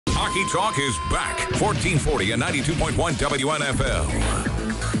Hockey Talk is back. 1440 and 92.1 WNFL.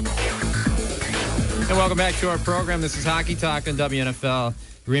 And welcome back to our program. This is Hockey Talk on WNFL.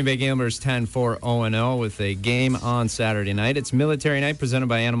 Green Bay Gamblers 10-4-0-0 with a game on Saturday night. It's Military Night presented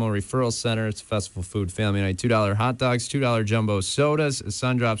by Animal Referral Center. It's Festival Food Family Night. $2 hot dogs, $2 jumbo sodas, a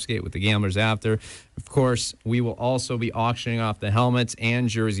Sun-Drop skate with the Gamblers after. Of course, we will also be auctioning off the helmets and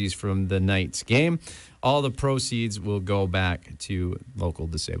jerseys from the night's game. All the proceeds will go back to local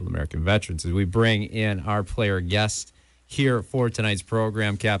disabled American veterans as we bring in our player guest here for tonight's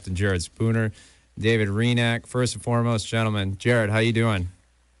program, Captain Jared Spooner, David Hrenak. First and foremost, gentlemen, Jared, how you doing?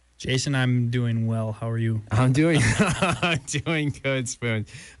 Jason, I'm doing well. How are you? I'm doing good, Spoon.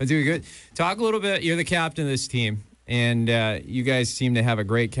 I'm doing good. Talk a little bit. You're the captain of this team, and you guys seem to have a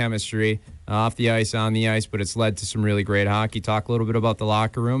great chemistry off the ice, on the ice, but it's led to some really great hockey. Talk a little bit about the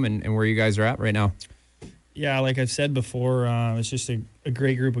locker room and where you guys are at right now. Yeah, like I've said before, it's just a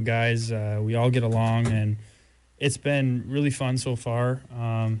great group of guys. We all get along, and it's been really fun so far.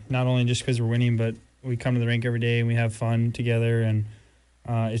 Not only just because we're winning, but we come to the rink every day and we have fun together, and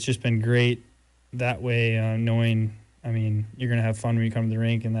it's just been great that way, knowing, you're going to have fun when you come to the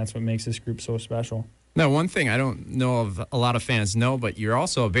rink, and that's what makes this group so special. Now, one thing I don't know if a lot of fans know, but you're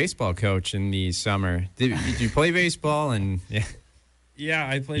also a baseball coach in the summer. Did you play baseball? Yeah,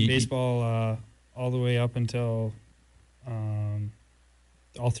 I played baseball all the way up until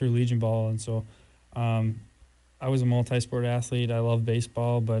all through Legion Ball, and so I was a multi-sport athlete. I love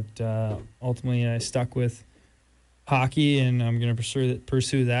baseball, but ultimately I stuck with hockey, and I'm going to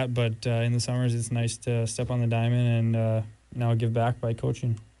pursue that. But in the summers, it's nice to step on the diamond and now give back by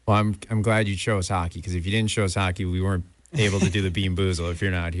coaching. Well, I'm glad you chose hockey, because if you didn't choose hockey, we weren't able to do the Bean Boozled if you're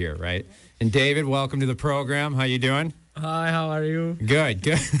not here, right? And David, welcome to the program. How you doing? Hi, how are you? Good.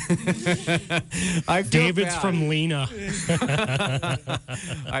 David's from Lena.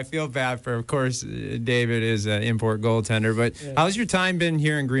 I feel bad for, of course, David is an import goaltender, but how's your time been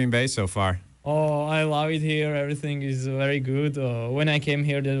here in Green Bay so far? Oh, I love it here. Everything is very good. When I came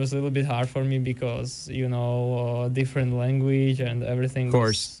here, that was a little bit hard for me because, different language and everything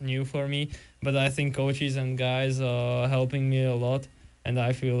was new for me. But I think coaches and guys are helping me a lot, and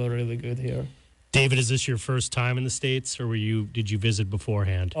I feel really good here. David, is this your first time in the States, or did you visit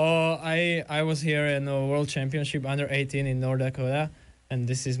beforehand? I was here in the World Championship Under 18 in North Dakota, and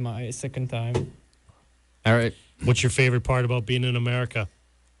this is my second time. All right. What's your favorite part about being in America?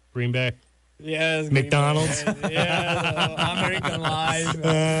 Green Bay? Yes. McDonald's? American life.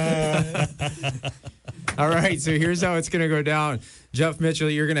 All right, so here's how it's going to go down. Jeff Mitchell,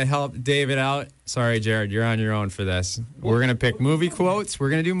 you're going to help David out. Sorry, Jared, you're on your own for this. We're going to pick movie quotes. We're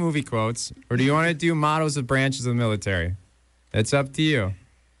going to do movie quotes. Or do you want to do mottos of branches of the military? It's up to you.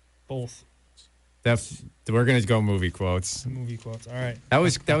 Both. We're going to go movie quotes. Movie quotes, all right. That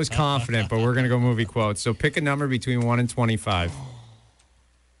was confident, but we're going to go movie quotes. So pick a number between 1 and 25.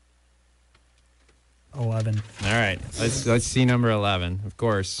 11. All right, let's see number 11. Of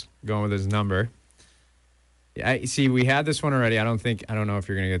course, going with his number. I see. We had this one already. I don't know if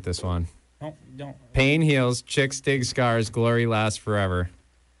you're gonna get this one. No, don't. Pain heals, chicks dig scars, glory lasts forever.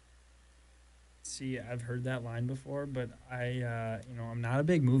 See, I've heard that line before, but I'm not a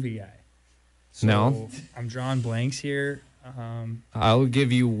big movie guy. So No, I'm drawing blanks here. I'll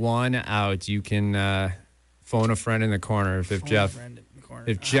give you one out. You can phone a friend in the corner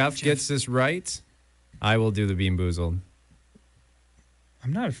if Jeff gets this right. I will do the Bean Boozled.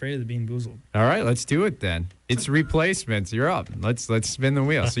 I'm not afraid of the Bean Boozled. All right, let's do it then. It's replacements. You're up. Let's spin the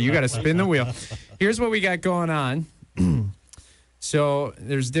wheel. So you got to spin the wheel. Here's what we got going on. So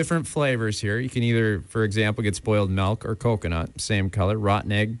there's different flavors here. You can either, for example, get spoiled milk or coconut, same color,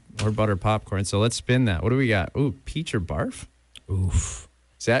 rotten egg or butter popcorn. So let's spin that. What do we got? Ooh, peach or barf? Oof.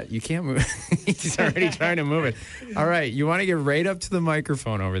 Is that, you can't move. He's already trying to move it. All right, you want to get right up to the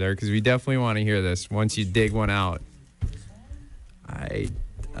microphone over there because we definitely want to hear this once you dig one out.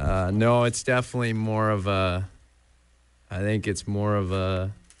 No, it's definitely more of a, I think it's more of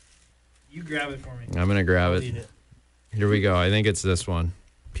a. You grab it for me. I'm going to grab it. Here we go. I think it's this one.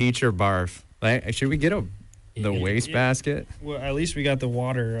 Peach or barf? Should we get the wastebasket? Well, at least we got the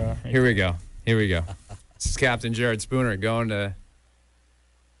water. Here we go. This is Captain Jared Spooner going to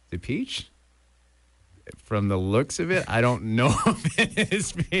the peach. From the looks of it, I don't know if it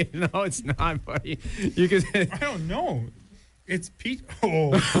is. No, it's not, buddy. You can. I don't know. It's peach.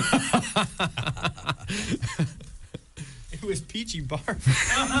 Oh. It was peachy barf.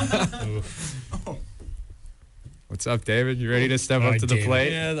 Oh. What's up, David? You ready to step up to the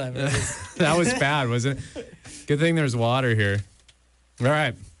plate? Yeah, I'm ready. That was bad, wasn't it? Good thing there's water here. All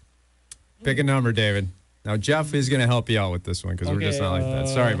right. Pick a number, David. Now, Jeff is going to help you out with this one because we're just not like that.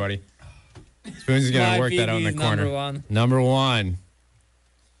 Sorry, buddy. Spoons is going to my work that out in the pick is corner. number one. Number one.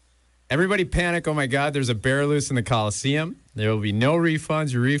 Everybody panic. Oh, my God, there's a bear loose in the Coliseum. There will be no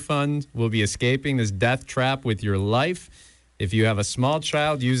refunds. Your refund will be escaping this death trap with your life. If you have a small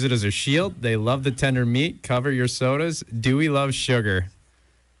child, use it as a shield. They love the tender meat. Cover your sodas. Dewey loves sugar.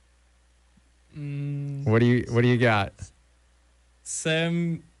 What do you got?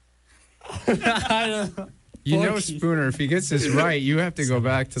 Sam. I don't know. You know, Porky. Spooner, if he gets this right, you have to go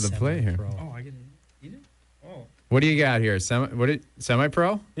back to the play here. Oh, I get to eat it? Oh. What do you got here?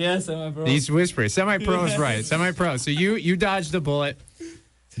 Semi-pro? Yeah, semi-pro. He's whispering. Semi-pro is right. Semi-pro. So you dodged the bullet.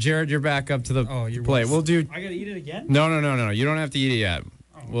 Jared, you're back up to the play. We'll do. I got to eat it again? No. You don't have to eat it yet.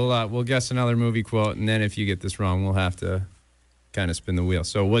 We'll guess another movie quote, and then if you get this wrong, we'll have to kind of spin the wheel.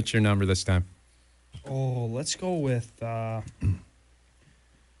 So what's your number this time? Oh, let's go with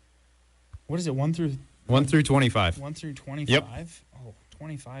what is it? 1 through 25. 1 through 25. Yep. Oh,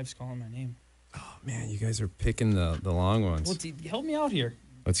 25's calling my name. Oh man, you guys are picking the long ones. Well, help me out here.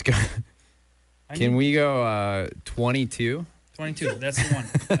 Let's go. Can we go 22? 22. That's the one.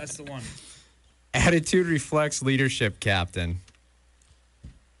 That's the one. Attitude reflects leadership, Captain.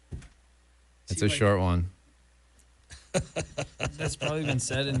 That's a short one. That's probably been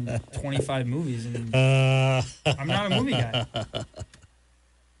said in 25 movies, and I'm not a movie guy.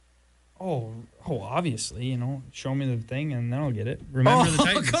 Oh, obviously, show me the thing, and then I'll get it. Remember the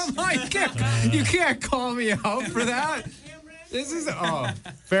Titans. Come on, you can't call me out for that. This is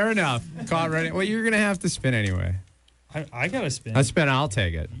fair enough. Caught right. Well, you're gonna have to spin anyway. I gotta spin. I spin. I'll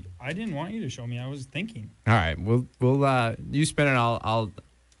take it. I didn't want you to show me. I was thinking. All right, we'll you spin it. I'll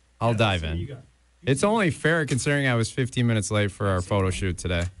dive in. It's only fair considering I was 15 minutes late for our photo shoot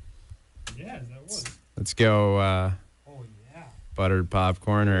today. Yeah, that was. Let's go. Oh yeah. Buttered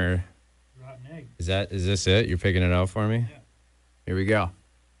popcorn or Rotten egg. is this it? You're picking it out for me? Yeah. Here we go.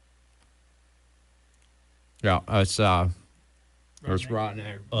 Yeah, it's rotten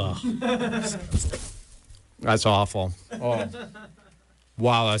egg. Ugh. That's awful. Oh.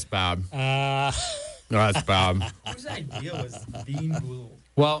 Wow, that's bad. That's bad. Whose idea was bean boozled?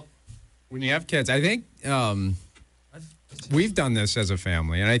 Well, when you have kids, I think we've done this as a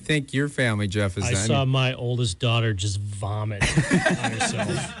family, and I think your family, Jeff, is. I saw my oldest daughter just vomit on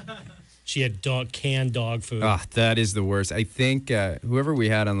herself. She had canned dog food. That is the worst. I think whoever we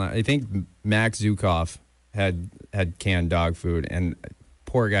had on, I think Max Zukov had canned dog food, and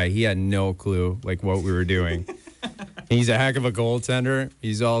poor guy, he had no clue what we were doing. He's a heck of a goaltender.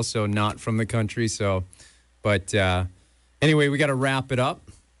 He's also not from the country, but anyway, we got to wrap it up.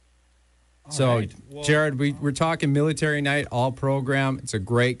 So, right. Well, Jared, we're talking military night, all program. It's a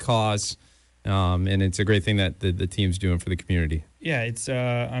great cause, and it's a great thing that the team's doing for the community. Yeah, it's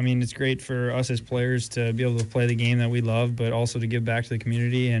it's great for us as players to be able to play the game that we love, but also to give back to the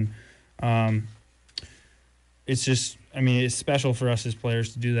community. And it's just, it's special for us as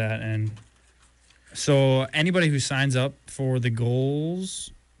players to do that. And so anybody who signs up for the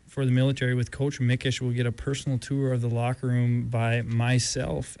goals for the military with Coach Mickish will get a personal tour of the locker room by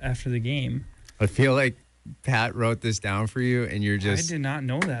myself after the game. I feel like Pat wrote this down for you, and you're just... I did not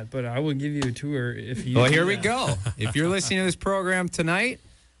know that, but I will give you a tour if you... Well, here we go. If you're listening to this program tonight,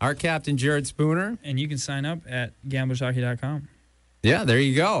 our captain, Jared Spooner. And you can sign up at gamblershockey.com. Yeah, there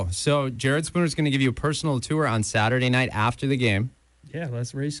you go. So Jared Spooner is going to give you a personal tour on Saturday night after the game. Yeah,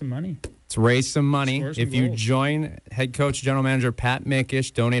 let's raise some money. Let's raise some money. Score some If you goals. join head coach, general manager Pat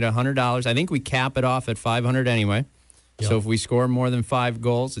Mickish, donate $100. I think we cap it off at $500 anyway. Yep. So if we score more than 5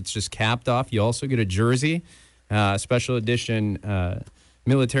 goals, it's just capped off. You also get a jersey, special edition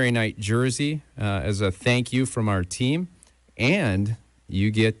military night jersey as a thank you from our team. And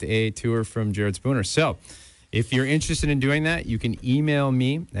you get a tour from Jared Spooner. So if you're interested in doing that, you can email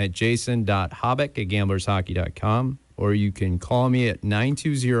me at jason.hobeck@gamblershockey.com, or you can call me at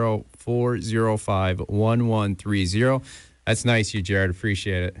 920-405-1130. That's nice of you, Jared.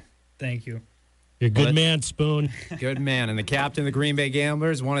 Appreciate it. Thank you. You're a good man, Spoon. Good man. And the captain of the Green Bay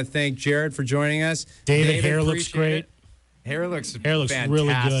Gamblers, want to thank Jared for joining us. David, hair looks appreciate great. it. Hair looks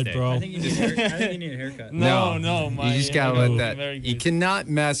Really good, bro. I think you need a haircut. No, You just got to let that. Very You good. cannot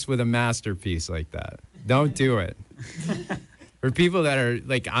mess with a masterpiece like that. Don't do it. For people that are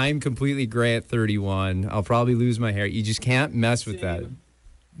like, I'm completely gray at 31. I'll probably lose my hair. You just can't mess with that. You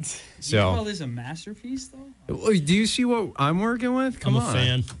So, call this a masterpiece, though? do you see what I'm working with? Come I'm on. a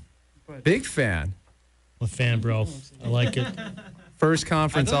fan. Big fan. I'm a fan, bro. I like it. First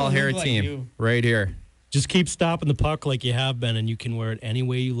conference I don't all hair look like team you. right here. Just keep stopping the puck like you have been, and you can wear it any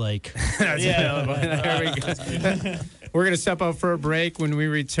way you like. There we go. We're going to step out for a break. When we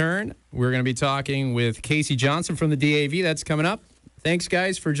return, we're going to be talking with Casey Johnson from the DAV. That's coming up. Thanks,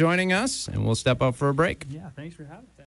 guys, for joining us, and we'll step out for a break. Yeah, thanks for having us.